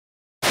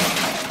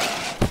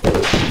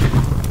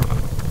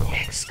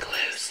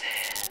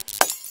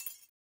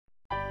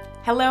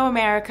Hello,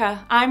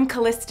 America. I'm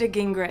Callista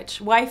Gingrich,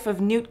 wife of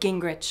Newt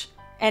Gingrich.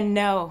 And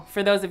no,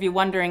 for those of you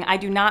wondering, I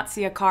do not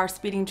see a car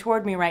speeding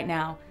toward me right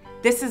now.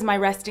 This is my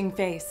resting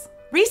face.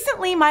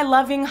 Recently, my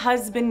loving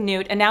husband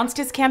Newt announced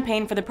his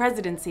campaign for the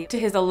presidency to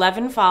his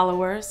 11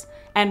 followers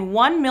and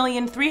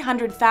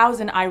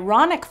 1,300,000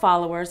 ironic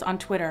followers on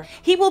Twitter.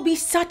 He will be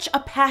such a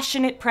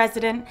passionate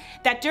president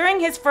that during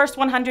his first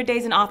 100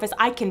 days in office,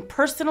 I can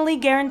personally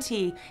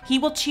guarantee he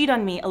will cheat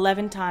on me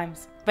 11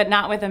 times, but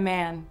not with a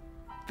man,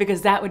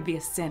 because that would be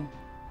a sin.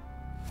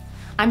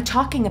 I'm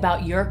talking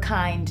about your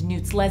kind,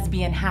 Newt's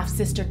lesbian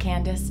half-sister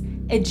Candace.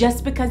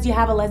 Just because you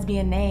have a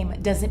lesbian name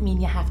doesn't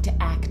mean you have to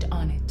act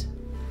on it.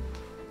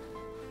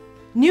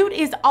 Newt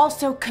is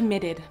also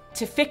committed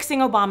to fixing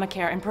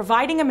Obamacare and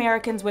providing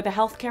Americans with a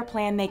healthcare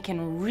plan they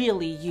can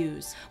really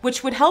use,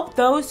 which would help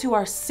those who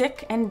are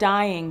sick and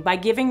dying by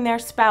giving their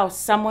spouse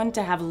someone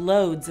to have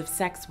loads of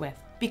sex with.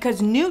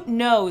 Because Newt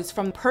knows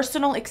from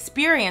personal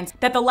experience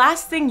that the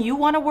last thing you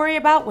want to worry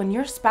about when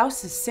your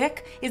spouse is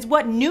sick is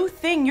what new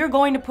thing you're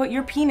going to put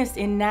your penis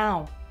in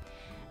now.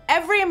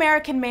 Every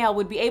American male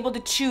would be able to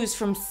choose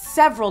from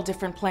several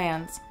different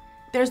plans.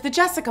 There's the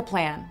Jessica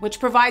plan, which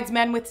provides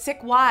men with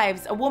sick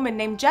wives a woman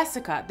named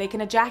Jessica they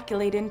can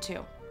ejaculate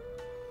into.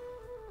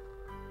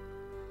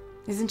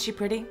 Isn't she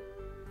pretty?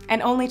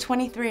 And only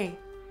 23.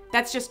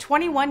 That's just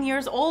 21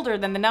 years older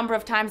than the number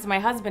of times my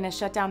husband has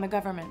shut down the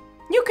government.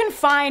 You can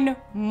find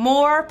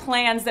more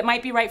plans that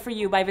might be right for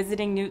you by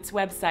visiting Newt's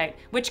website,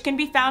 which can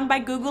be found by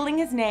Googling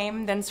his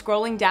name, then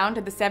scrolling down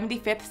to the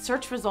 75th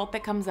search result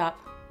that comes up.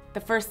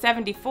 The first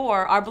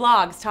 74 are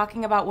blogs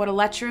talking about what a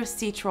lecherous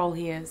sea troll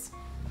he is.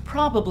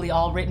 Probably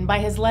all written by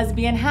his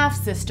lesbian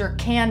half-sister,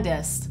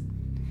 Candace.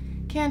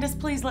 Candace,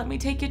 please let me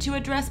take you to a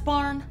dress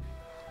barn.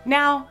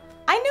 Now,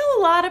 I know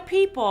a lot of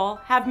people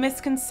have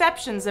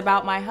misconceptions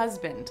about my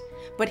husband,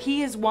 but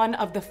he is one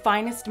of the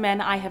finest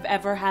men I have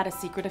ever had a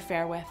secret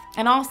affair with.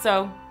 And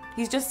also,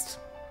 he's just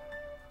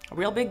a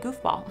real big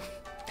goofball.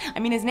 I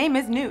mean, his name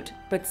is Newt,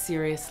 but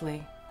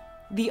seriously.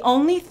 The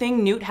only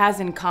thing Newt has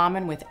in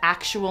common with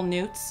actual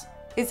Newts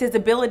is his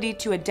ability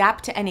to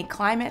adapt to any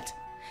climate,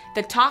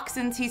 the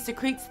toxins he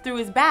secretes through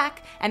his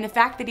back, and the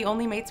fact that he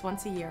only mates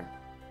once a year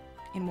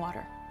in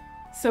water.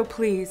 So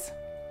please,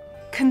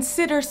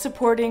 consider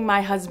supporting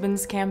my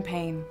husband's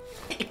campaign.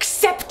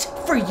 Except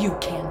for you,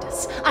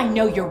 Candace. I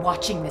know you're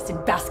watching this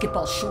in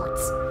basketball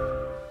shorts.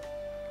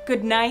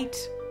 Good night.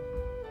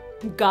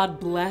 God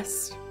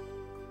bless.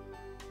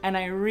 And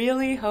I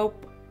really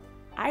hope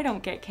I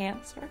don't get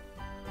cancer.